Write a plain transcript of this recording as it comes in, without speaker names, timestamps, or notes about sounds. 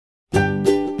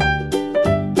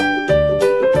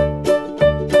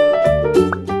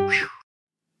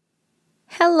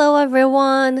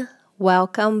everyone!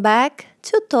 Welcome back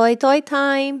to Toy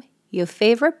Time, your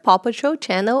favorite Paw Patrol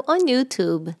channel on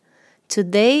YouTube.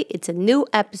 Today it's a new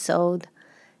episode.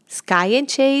 Skye and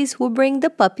Chase will bring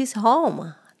the puppies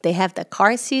home. They have the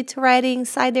car seats ready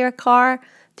inside their car.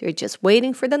 They're just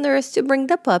waiting for the nurse to bring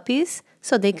the puppies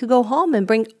so they could go home and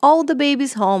bring all the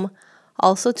babies home.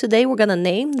 Also today we're gonna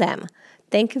name them.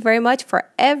 Thank you very much for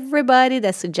everybody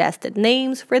that suggested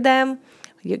names for them.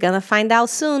 You're gonna find out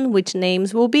soon which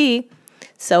names will be.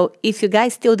 So if you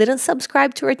guys still didn't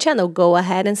subscribe to our channel, go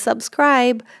ahead and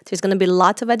subscribe. There's gonna be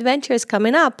lots of adventures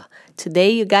coming up.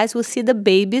 Today you guys will see the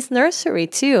baby's nursery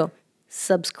too.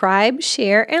 Subscribe,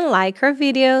 share, and like our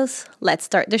videos. Let's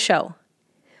start the show.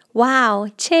 Wow,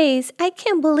 Chase, I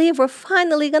can't believe we're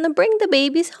finally gonna bring the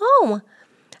babies home.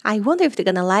 I wonder if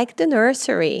they're gonna like the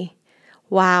nursery.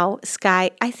 Wow,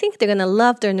 Skye, I think they're gonna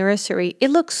love their nursery.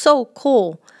 It looks so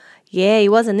cool. Yeah, it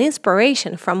was an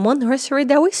inspiration from one nursery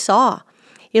that we saw.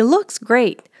 It looks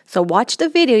great. So watch the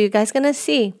video, you guys gonna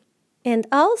see. And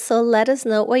also let us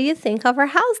know what you think of our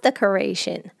house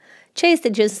decoration. Chase,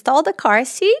 did you install the car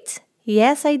seats?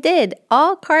 Yes, I did.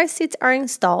 All car seats are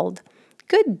installed.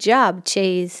 Good job,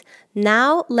 Chase.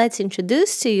 Now let's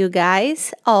introduce to you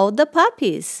guys all the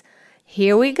puppies.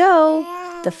 Here we go.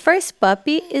 The first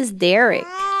puppy is Derek.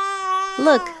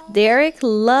 Look, Derek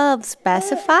loves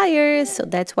pacifiers, so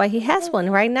that's why he has one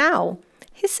right now.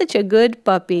 He's such a good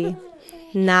puppy.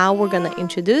 Now we're gonna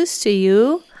introduce to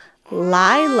you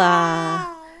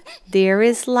Lila. There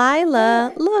is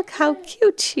Lila. Look how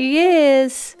cute she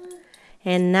is.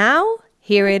 And now,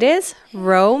 here it is,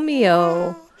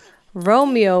 Romeo.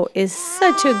 Romeo is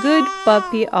such a good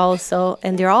puppy also,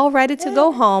 and they're all ready to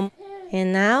go home.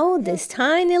 And now, this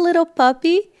tiny little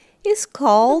puppy is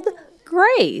called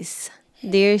Grace.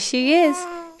 There she is.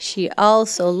 She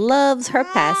also loves her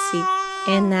passy.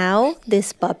 And now,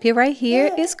 this puppy right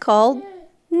here is called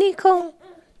Nico.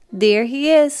 There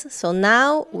he is. So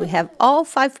now, we have all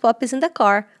 5 puppies in the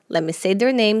car. Let me say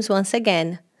their names once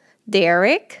again.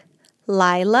 Derek,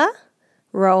 Lila,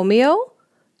 Romeo,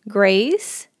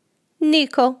 Grace,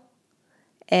 Nico.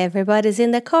 Everybody's in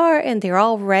the car and they're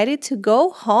all ready to go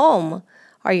home.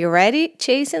 Are you ready,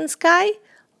 Chase and Skye?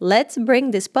 Let's bring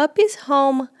these puppies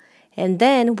home. And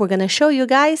then we're going to show you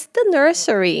guys the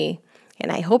nursery. And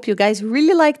I hope you guys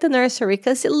really like the nursery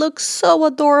because it looks so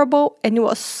adorable and it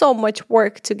was so much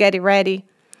work to get it ready.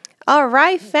 All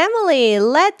right, family,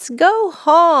 let's go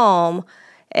home.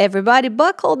 Everybody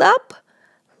buckled up?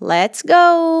 Let's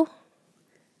go.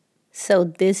 So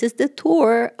this is the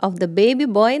tour of the baby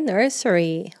boy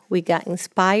nursery. We got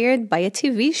inspired by a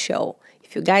TV show.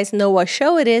 If you guys know what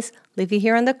show it is, leave it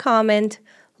here in the comment.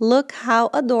 Look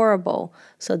how adorable.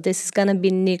 So this is gonna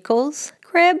be Nico's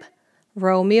crib,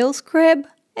 Romeo's crib,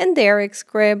 and Derek's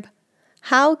crib.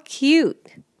 How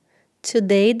cute.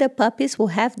 Today the puppies will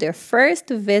have their first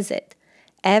visit.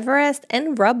 Everest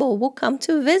and Rubble will come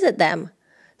to visit them.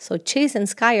 So Chase and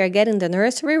Skye are getting the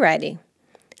nursery ready.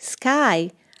 Skye,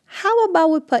 how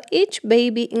about we put each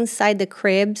baby inside the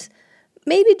cribs?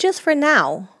 Maybe just for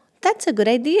now. That's a good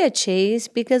idea, Chase,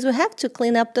 because we have to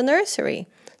clean up the nursery.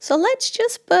 So let's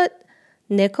just put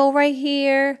Nico right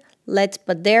here. Let's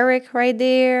put Derek right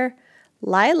there.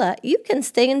 Lila, you can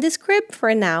stay in this crib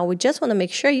for now. We just want to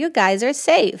make sure you guys are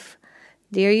safe.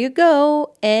 There you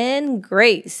go. And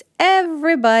Grace,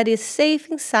 everybody's safe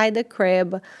inside the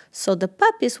crib. So the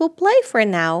puppies will play for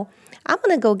now. I'm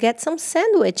going to go get some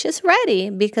sandwiches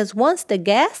ready because once the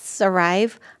guests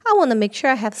arrive, I want to make sure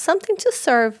I have something to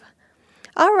serve.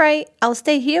 All right, I'll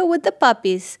stay here with the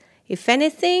puppies. If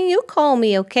anything, you call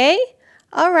me, okay?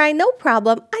 All right, no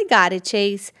problem. I got it,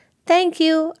 Chase. Thank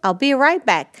you. I'll be right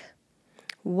back.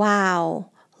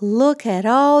 Wow, look at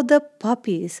all the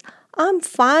puppies. I'm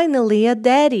finally a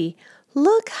daddy.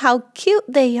 Look how cute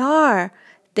they are.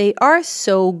 They are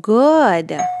so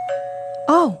good.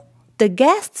 Oh, the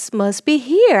guests must be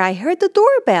here. I heard the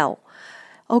doorbell.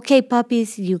 Okay,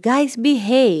 puppies, you guys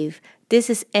behave. This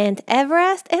is Aunt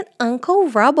Everest and Uncle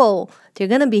Rubble. They're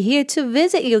gonna be here to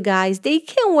visit you guys. They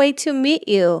can't wait to meet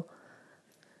you.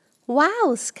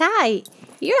 Wow, Skye,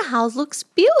 your house looks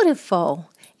beautiful.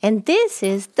 And this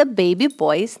is the baby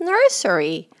boy's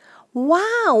nursery.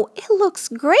 Wow, it looks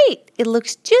great. It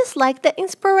looks just like the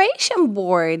inspiration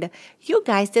board. You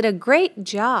guys did a great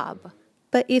job.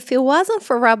 But if it wasn't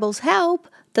for Rubble's help,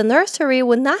 the nursery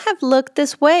would not have looked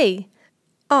this way.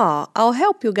 Aw, I'll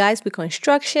help you guys with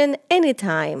construction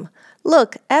anytime.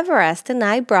 Look, Everest and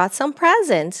I brought some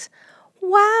presents.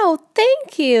 Wow,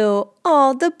 thank you.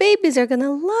 Oh, the babies are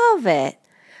gonna love it.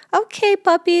 Okay,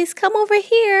 puppies, come over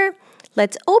here.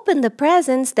 Let's open the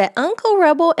presents that Uncle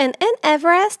Rubble and Aunt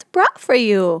Everest brought for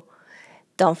you.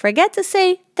 don't forget to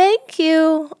say thank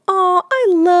you. Oh, I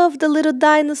love the little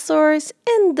dinosaurs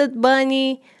and the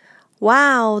bunny.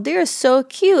 Wow, they're so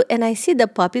cute, and I see the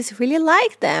puppies really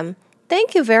like them.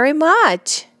 Thank you very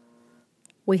much.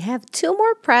 We have 2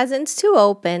 more presents to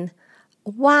open.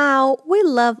 Wow, we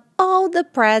love all the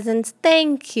presents.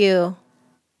 Thank you.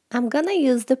 I'm gonna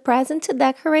use the present to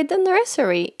decorate the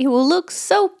nursery. It will look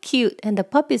so cute, and the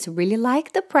puppies really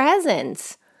like the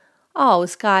presents. Oh,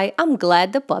 Skye, I'm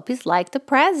glad the puppies like the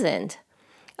present.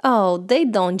 Oh, they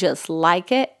don't just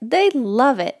like it, they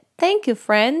love it. Thank you,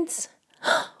 friends.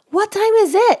 What time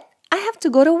is it? I have to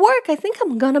go to work. I think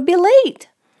I'm gonna be late.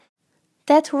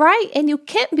 That's right, and you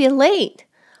can't be late.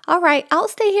 All right, I'll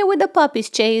stay here with the puppies,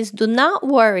 Chase. Do not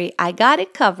worry, I got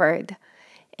it covered.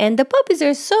 And the puppies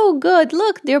are so good.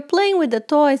 Look, they're playing with the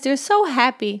toys. They're so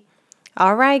happy.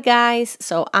 All right, guys,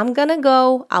 so I'm gonna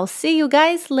go. I'll see you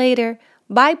guys later.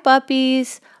 Bye,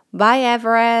 puppies. Bye,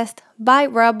 Everest. Bye,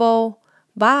 Rubble.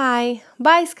 Bye.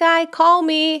 Bye, Skye. Call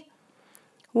me.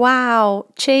 Wow,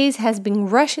 Chase has been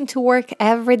rushing to work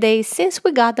every day since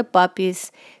we got the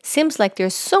puppies. Seems like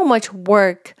there's so much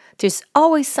work. There's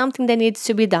always something that needs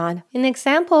to be done. An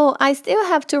example, I still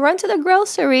have to run to the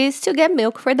groceries to get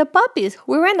milk for the puppies.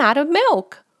 We ran out of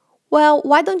milk. Well,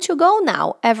 why don't you go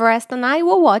now? Everest and I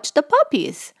will watch the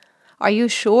puppies. Are you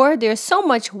sure? There's so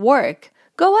much work.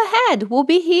 Go ahead, we'll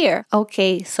be here.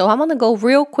 Okay, so I'm gonna go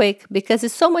real quick because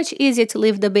it's so much easier to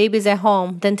leave the babies at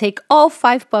home than take all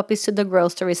 5 puppies to the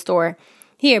grocery store.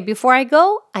 Here, before I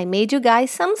go, I made you guys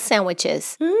some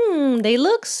sandwiches. They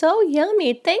look so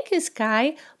yummy. Thank you,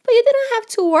 Skye. But you didn't have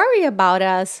to worry about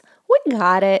us. We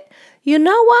got it. You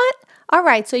know what? All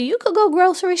right, so you could go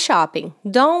grocery shopping.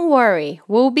 Don't worry,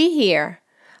 we'll be here.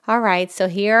 All right, so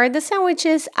here are the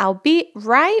sandwiches. I'll be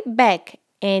right back.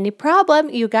 Any problem,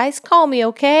 you guys call me,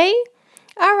 okay?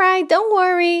 All right, don't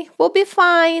worry. We'll be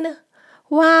fine.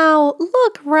 Wow,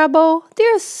 look, Rubble.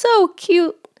 They're so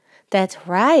cute. That's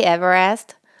right,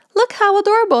 Everest. Look how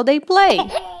adorable they play.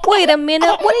 Wait a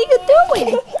minute, what are you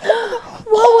doing?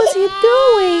 What was he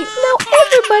doing? Now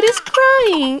everybody's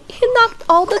crying. He knocked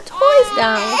all the toys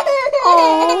down.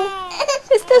 Oh,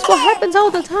 is this what happens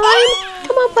all the time?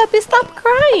 Come on, puppy, stop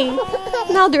crying.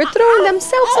 Now they're throwing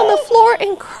themselves on the floor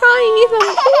and crying even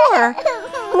more.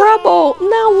 Rubble,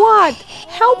 now what?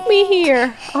 Help me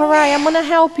here. All right, I'm gonna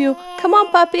help you. Come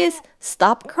on, puppies,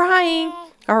 stop crying.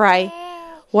 All right.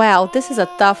 Wow, this is a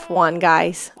tough one,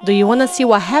 guys. Do you want to see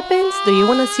what happens? Do you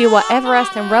want to see what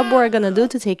Everest and Rubble are going to do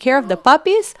to take care of the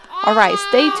puppies? Alright,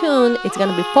 stay tuned. It's going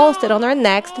to be posted on our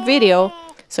next video.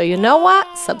 So you know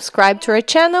what? Subscribe to our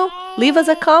channel, leave us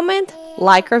a comment,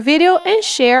 like our video, and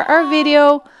share our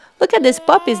video. Look at these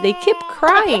puppies. They keep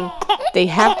crying. They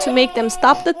have to make them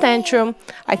stop the tantrum.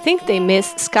 I think they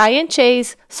miss Skye and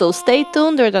Chase. So stay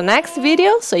tuned for the next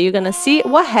video so you're going to see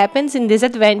what happens in this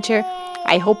adventure.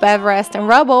 I hope Everest and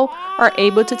Rubble are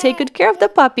able to take good care of the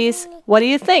puppies. What do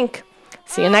you think?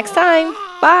 See you next time.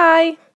 Bye!